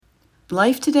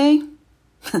Life today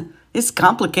is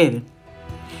complicated.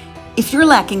 If you're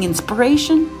lacking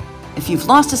inspiration, if you've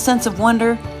lost a sense of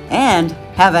wonder, and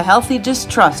have a healthy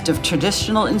distrust of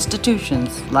traditional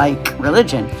institutions like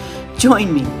religion,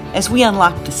 join me as we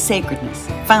unlock the sacredness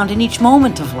found in each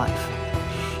moment of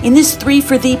life. In this 3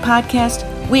 for Thee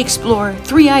podcast, we explore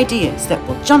 3 ideas that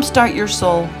will jumpstart your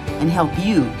soul and help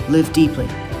you live deeply.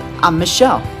 I'm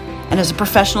Michelle, and as a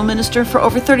professional minister for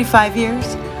over 35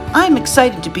 years, I'm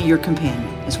excited to be your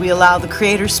companion as we allow the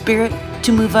Creator's Spirit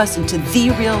to move us into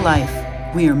the real life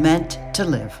we are meant to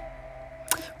live.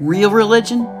 Real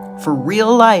religion for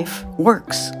real life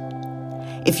works.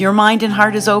 If your mind and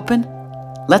heart is open,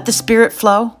 let the Spirit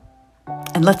flow,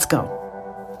 and let's go.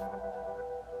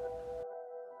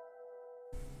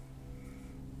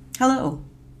 Hello.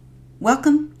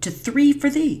 Welcome to 3 for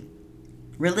Thee,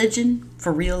 Religion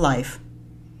for Real Life.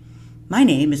 My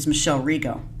name is Michelle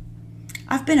Rigo.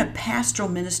 I've been a pastoral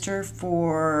minister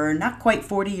for not quite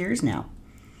 40 years now,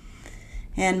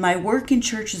 and my work in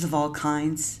churches of all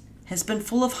kinds has been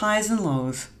full of highs and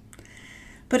lows.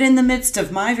 But in the midst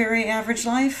of my very average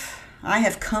life, I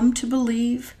have come to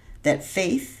believe that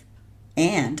faith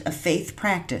and a faith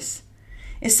practice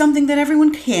is something that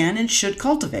everyone can and should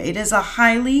cultivate as a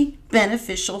highly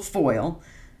beneficial foil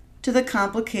to the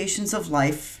complications of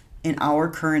life in our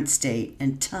current state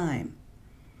and time.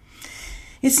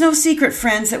 It's no secret,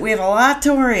 friends, that we have a lot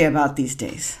to worry about these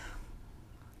days.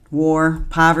 War,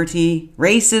 poverty,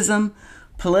 racism,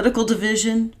 political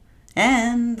division,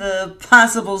 and the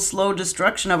possible slow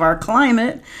destruction of our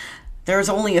climate. There's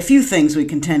only a few things we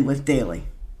contend with daily.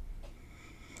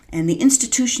 And the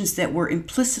institutions that were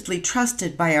implicitly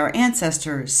trusted by our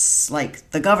ancestors, like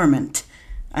the government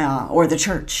or the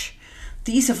church,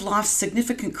 these have lost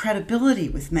significant credibility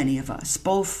with many of us,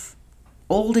 both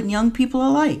old and young people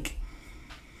alike.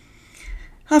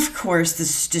 Of course,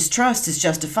 this distrust is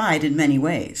justified in many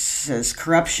ways, as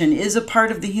corruption is a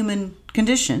part of the human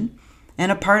condition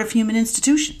and a part of human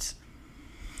institutions.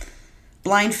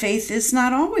 Blind faith is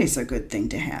not always a good thing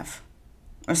to have,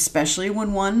 especially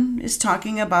when one is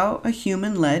talking about a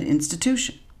human-led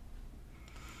institution.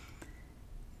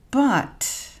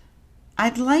 But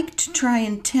I'd like to try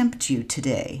and tempt you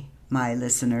today, my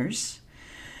listeners,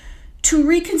 to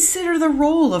reconsider the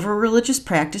role of a religious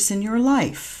practice in your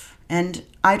life. And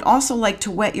I'd also like to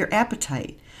whet your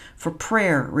appetite for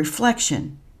prayer,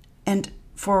 reflection, and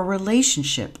for a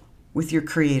relationship with your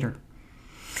Creator.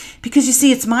 Because you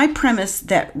see, it's my premise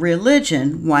that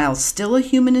religion, while still a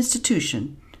human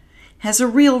institution, has a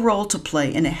real role to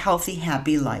play in a healthy,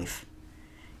 happy life,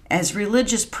 as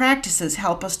religious practices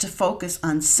help us to focus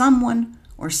on someone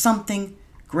or something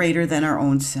greater than our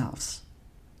own selves.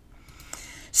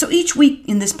 So each week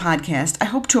in this podcast, I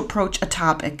hope to approach a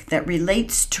topic that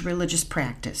relates to religious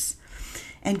practice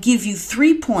and give you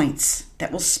 3 points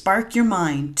that will spark your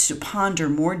mind to ponder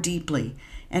more deeply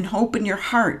and open your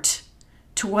heart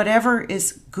to whatever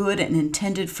is good and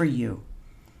intended for you.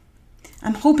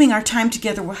 I'm hoping our time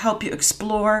together will help you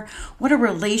explore what a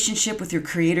relationship with your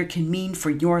Creator can mean for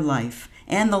your life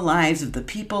and the lives of the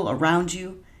people around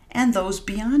you and those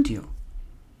beyond you.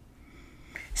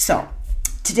 So,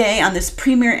 today on this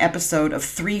premiere episode of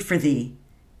 3 for Thee,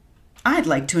 I'd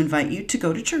like to invite you to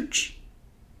go to church.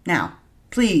 Now,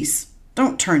 please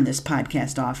don't turn this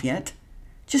podcast off yet.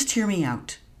 Just hear me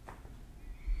out.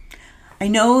 I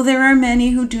know there are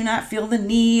many who do not feel the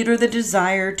need or the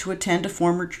desire to attend a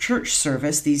formal church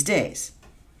service these days.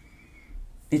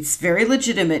 It's very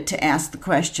legitimate to ask the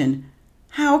question,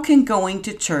 how can going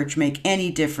to church make any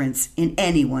difference in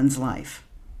anyone's life?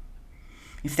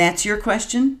 If that's your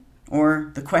question,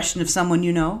 or the question of someone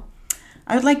you know,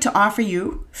 I would like to offer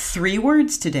you 3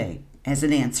 words today as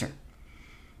an answer.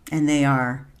 And they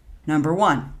are, number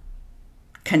 1,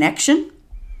 connection,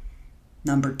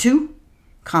 number 2,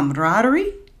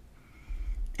 camaraderie,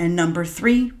 and number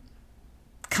 3,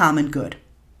 common good.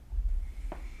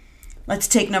 Let's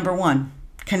take number 1,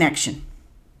 connection.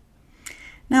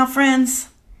 Now, friends,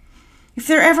 if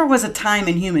there ever was a time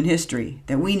in human history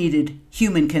that we needed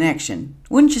human connection,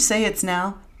 wouldn't you say it's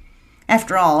now?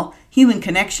 After all, human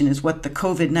connection is what the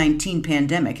COVID-19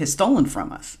 pandemic has stolen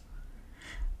from us.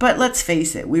 But let's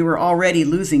face it, we were already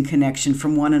losing connection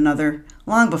from one another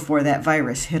long before that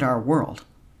virus hit our world.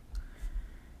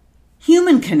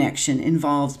 Human connection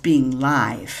involves being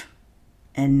live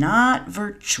and not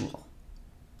virtual.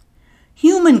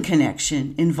 Human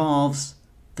connection involves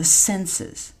the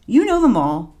senses. You know them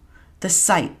all. The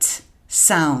sight,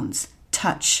 sounds,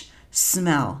 touch,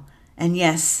 smell, and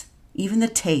yes, even the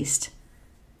taste.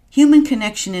 Human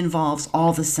connection involves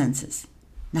all the senses,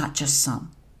 not just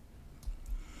some.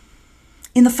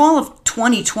 In the fall of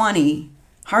 2020,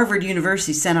 Harvard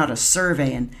University sent out a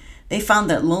survey, and they found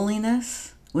that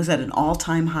loneliness was at an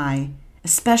all-time high,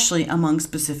 especially among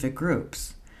specific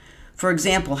groups. For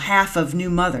example, half of new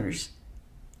mothers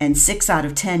and 6 out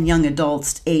of 10 young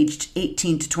adults aged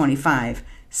 18 to 25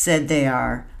 said they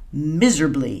are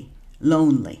miserably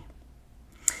lonely.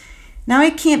 Now,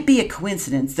 it can't be a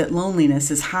coincidence that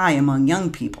loneliness is high among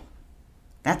young people.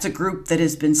 That's a group that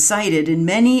has been cited in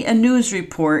many a news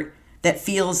report that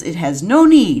feels it has no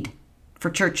need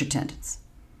for church attendance.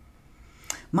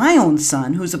 My own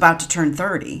son, who's about to turn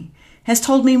 30, has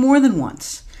told me more than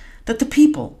once that the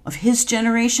people of his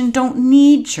generation don't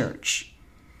need church.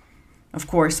 Of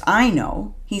course, I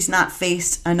know he's not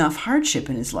faced enough hardship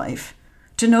in his life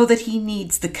to know that he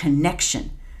needs the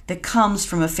connection that comes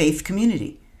from a faith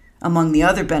community, among the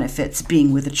other benefits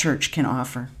being with a church can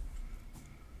offer.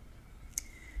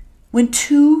 When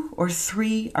 2 or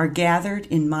 3 are gathered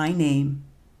in my name,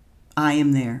 I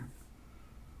am there.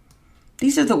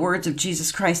 These are the words of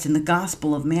Jesus Christ in the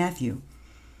Gospel of Matthew.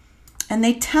 And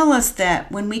they tell us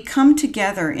that when we come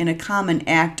together in a common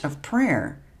act of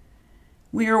prayer,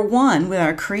 we are one with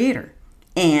our Creator,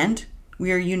 and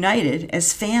we are united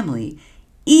as family,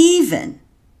 even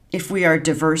if we are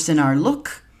diverse in our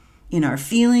look, in our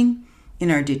feeling, in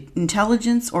our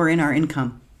intelligence, or in our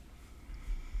income.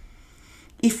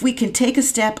 If we can take a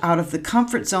step out of the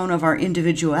comfort zone of our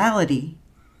individuality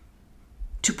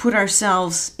to put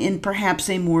ourselves in perhaps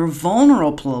a more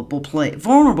vulnerable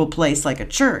place like a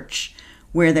church,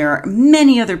 where there are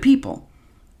many other people,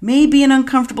 may be an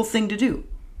uncomfortable thing to do.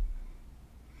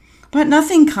 But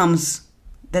nothing comes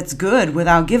that's good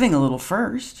without giving a little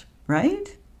first,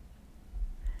 right?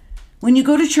 When you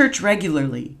go to church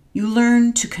regularly, you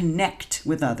learn to connect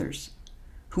with others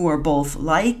who are both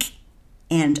like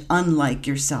and unlike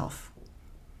yourself.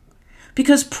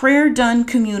 Because prayer done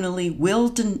communally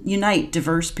will unite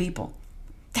diverse people.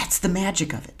 That's the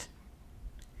magic of it.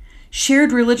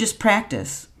 Shared religious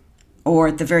practice, or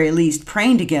at the very least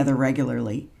praying together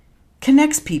regularly,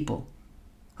 connects people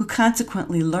who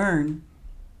consequently learn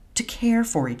to care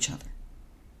for each other.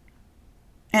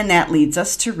 And that leads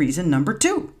us to reason number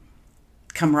 2,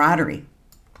 camaraderie.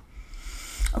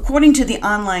 According to the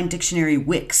online dictionary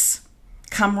Wix,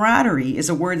 camaraderie is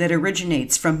a word that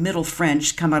originates from Middle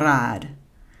French camarade,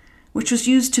 which was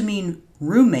used to mean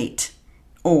roommate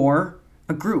or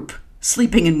a group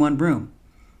sleeping in one room.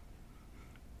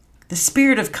 The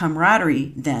spirit of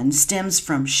camaraderie, then, stems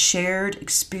from shared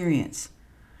experience,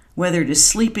 whether it is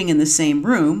sleeping in the same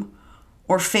room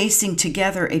or facing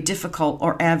together a difficult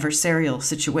or adversarial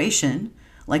situation,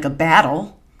 like a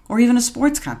battle or even a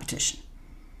sports competition.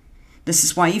 This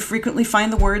is why you frequently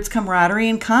find the words camaraderie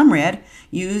and comrade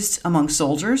used among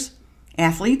soldiers,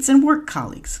 athletes, and work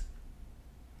colleagues.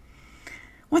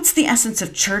 What's the essence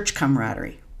of church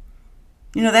camaraderie?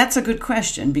 That's a good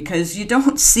question, because you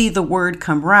don't see the word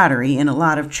camaraderie in a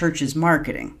lot of churches'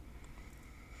 marketing.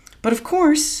 But of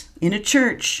course, in a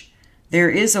church, there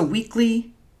is a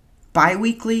weekly,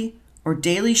 bi-weekly, or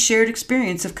daily shared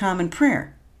experience of common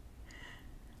prayer.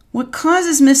 What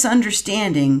causes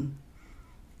misunderstanding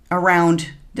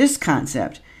around this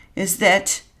concept is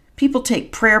that people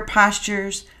take prayer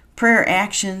postures, prayer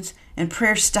actions, and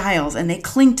prayer styles, and they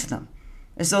cling to them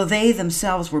as though they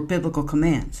themselves were biblical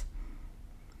commands.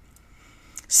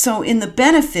 So in the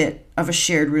benefit of a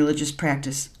shared religious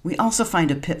practice, we also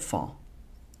find a pitfall.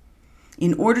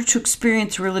 In order to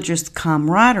experience religious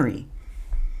camaraderie,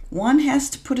 one has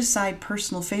to put aside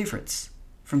personal favorites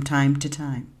from time to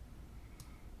time.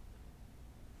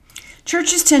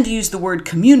 Churches tend to use the word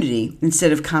community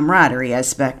instead of camaraderie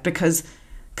aspect because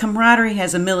camaraderie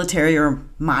has a military or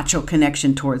macho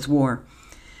connection towards war.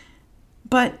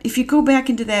 But if you go back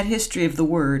into that history of the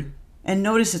word and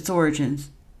notice its origins,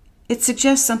 it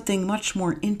suggests something much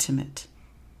more intimate.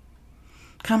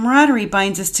 Camaraderie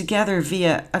binds us together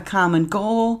via a common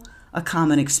goal, a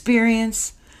common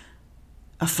experience,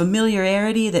 a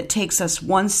familiarity that takes us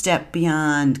one step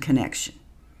beyond connection.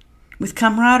 With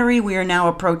camaraderie, we are now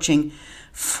approaching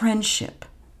friendship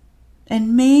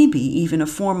and maybe even a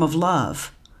form of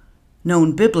love,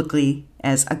 known biblically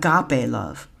as agape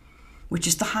love, which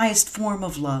is the highest form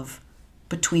of love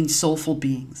between soulful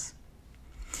beings.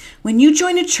 When you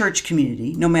join a church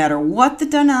community, no matter what the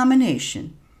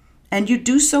denomination, and you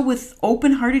do so with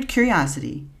open-hearted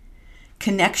curiosity,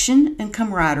 connection and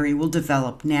camaraderie will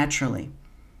develop naturally.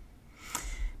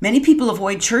 Many people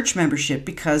avoid church membership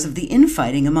because of the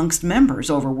infighting amongst members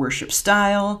over worship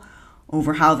style,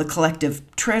 over how the collective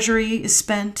treasury is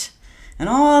spent, and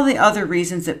all the other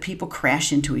reasons that people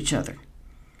crash into each other.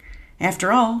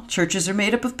 After all, churches are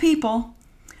made up of people,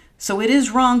 So it is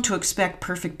wrong to expect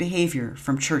perfect behavior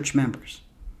from church members.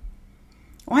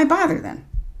 Why bother then?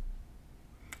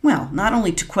 Well, not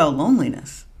only to quell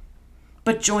loneliness,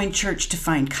 but join church to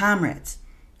find comrades,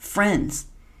 friends,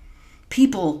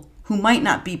 people who might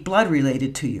not be blood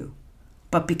related to you,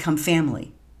 but become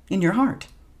family in your heart.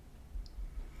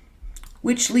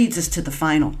 Which leads us to the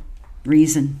final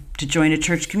reason to join a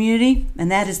church community,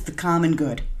 and that is the common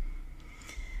good.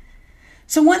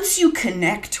 So once you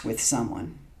connect with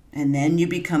someone, and then you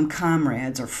become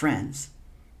comrades or friends,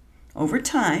 over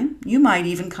time, you might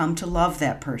even come to love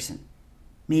that person,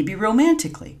 maybe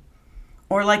romantically,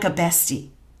 or like a bestie,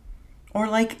 or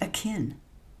like a kin.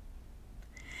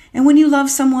 And when you love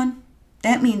someone,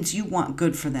 that means you want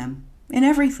good for them in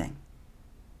everything.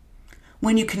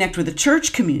 When you connect with a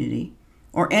church community,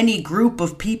 or any group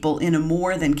of people in a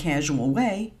more than casual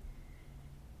way,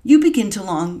 you begin to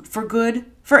long for good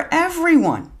for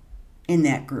everyone in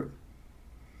that group.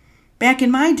 Back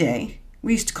in my day,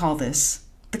 we used to call this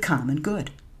the common good.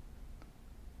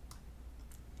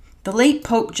 The late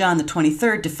Pope John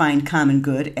XXIII defined common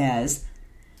good as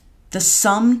the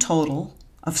sum total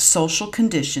of social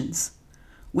conditions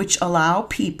which allow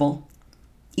people,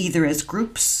 either as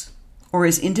groups or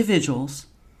as individuals,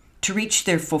 to reach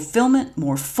their fulfillment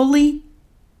more fully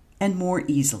and more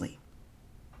easily.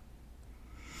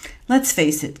 Let's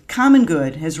face it, common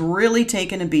good has really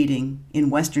taken a beating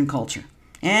in Western culture,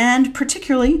 and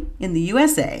particularly in the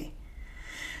USA,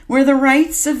 where the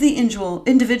rights of the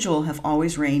individual have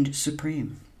always reigned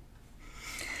supreme.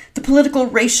 The political,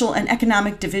 racial, and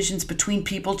economic divisions between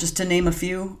people, just to name a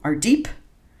few, are deep,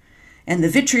 and the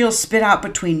vitriol spit out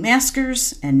between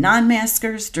maskers and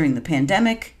non-maskers during the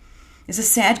pandemic is a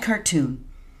sad cartoon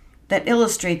that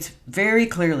illustrates very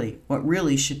clearly what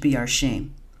really should be our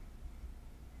shame.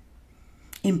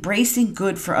 Embracing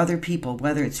good for other people,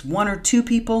 whether it's one or two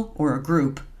people or a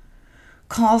group,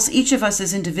 calls each of us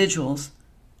as individuals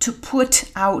to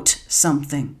put out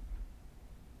something.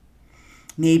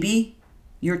 Maybe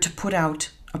you're to put out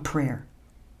a prayer.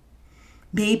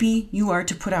 Maybe you are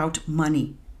to put out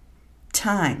money,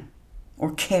 time,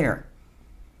 or care.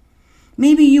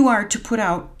 Maybe you are to put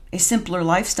out a simpler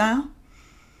lifestyle,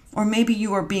 or maybe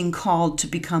you are being called to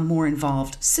become more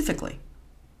involved civically.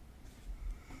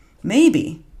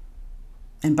 Maybe,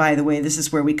 and by the way, this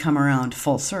is where we come around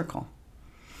full circle,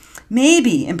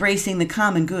 maybe embracing the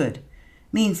common good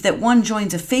means that one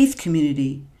joins a faith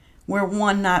community where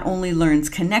one not only learns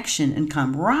connection and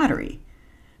camaraderie,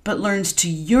 but learns to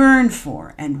yearn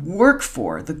for and work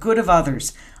for the good of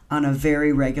others on a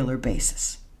very regular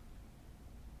basis.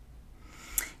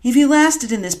 If you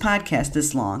lasted in this podcast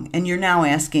this long and you're now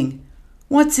asking,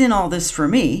 what's in all this for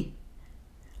me?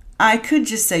 I could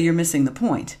just say you're missing the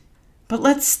point, but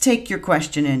let's take your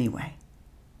question anyway.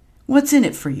 What's in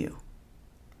it for you?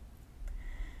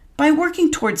 By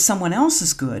working towards someone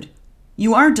else's good,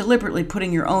 you are deliberately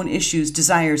putting your own issues,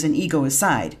 desires, and ego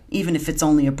aside, even if it's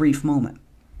only a brief moment.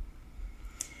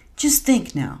 Just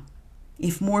think now,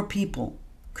 if more people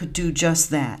could do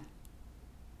just that,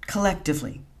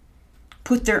 collectively,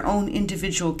 put their own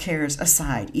individual cares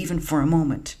aside, even for a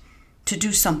moment, to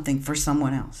do something for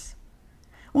someone else.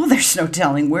 Well, there's no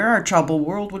telling where our troubled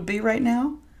world would be right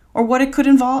now, or what it could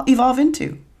evolve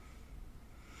into.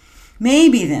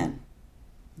 Maybe then,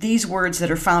 these words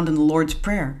that are found in the Lord's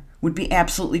Prayer would be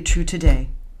absolutely true today.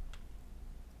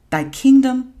 Thy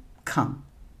kingdom come.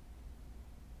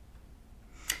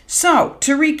 So,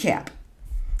 to recap,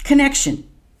 connection,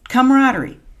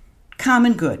 camaraderie,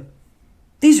 common good.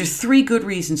 These are 3 good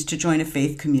reasons to join a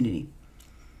faith community.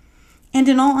 And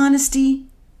in all honesty,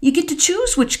 you get to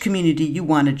choose which community you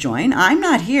want to join. I'm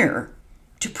not here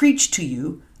to preach to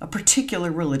you a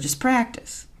particular religious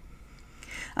practice.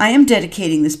 I am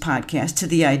dedicating this podcast to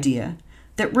the idea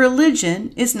that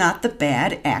religion is not the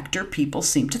bad actor people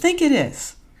seem to think it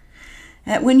is.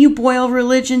 That when you boil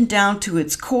religion down to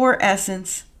its core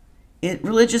essence,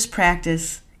 religious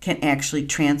practice can actually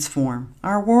transform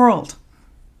our world.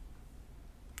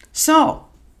 So,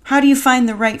 how do you find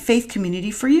the right faith community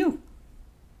for you?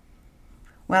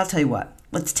 Well, I'll tell you what,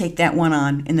 let's take that one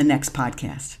on in the next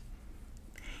podcast.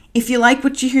 If you like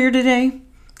what you hear today,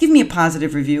 give me a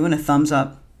positive review and a thumbs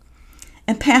up,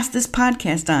 and pass this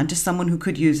podcast on to someone who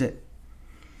could use it.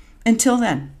 Until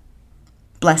then,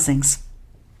 blessings.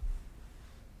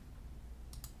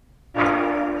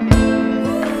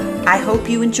 I hope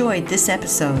you enjoyed this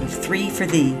episode of 3 for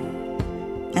Thee,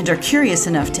 and are curious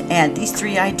enough to add these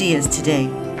 3 ideas today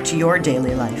to your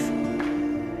daily life.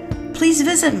 Please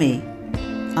visit me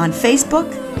on Facebook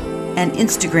and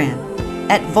Instagram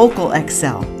at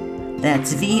VocalExcel.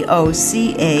 That's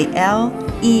VocalExcel.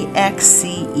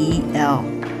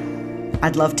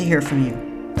 I'd love to hear from you.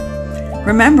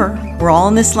 Remember, we're all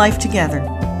in this life together,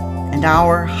 and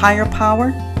our higher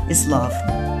power is love.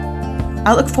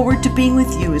 I look forward to being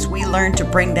with you as we learn to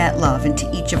bring that love into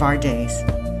each of our days.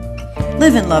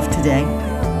 Live in love today.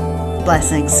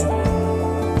 Blessings.